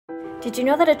Did you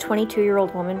know that a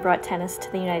 22-year-old woman brought tennis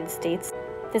to the United States?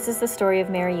 This is the story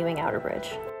of Mary Ewing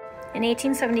Outerbridge. In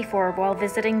 1874, while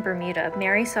visiting Bermuda,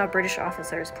 Mary saw British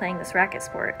officers playing this racket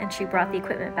sport, and she brought the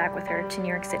equipment back with her to New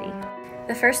York City.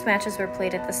 The first matches were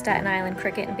played at the Staten Island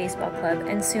Cricket and Baseball Club,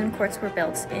 and soon courts were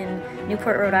built in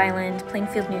Newport, Rhode Island,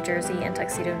 Plainfield, New Jersey, and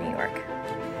Tuxedo, New York.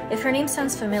 If her name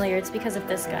sounds familiar, it's because of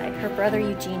this guy, her brother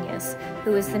Eugenius,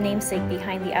 who is the namesake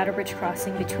behind the Outerbridge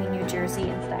crossing between New Jersey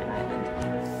and Staten Island.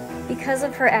 Because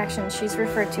of her actions, she's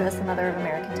referred to as the mother of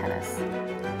American tennis.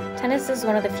 Tennis is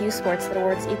one of the few sports that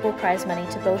awards equal prize money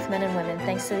to both men and women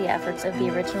thanks to the efforts of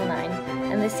the original 9,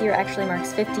 and this year actually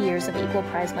marks 50 years of equal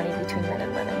prize money between men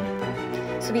and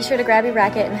women. So be sure to grab your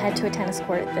racket and head to a tennis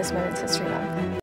court this Women's History Month.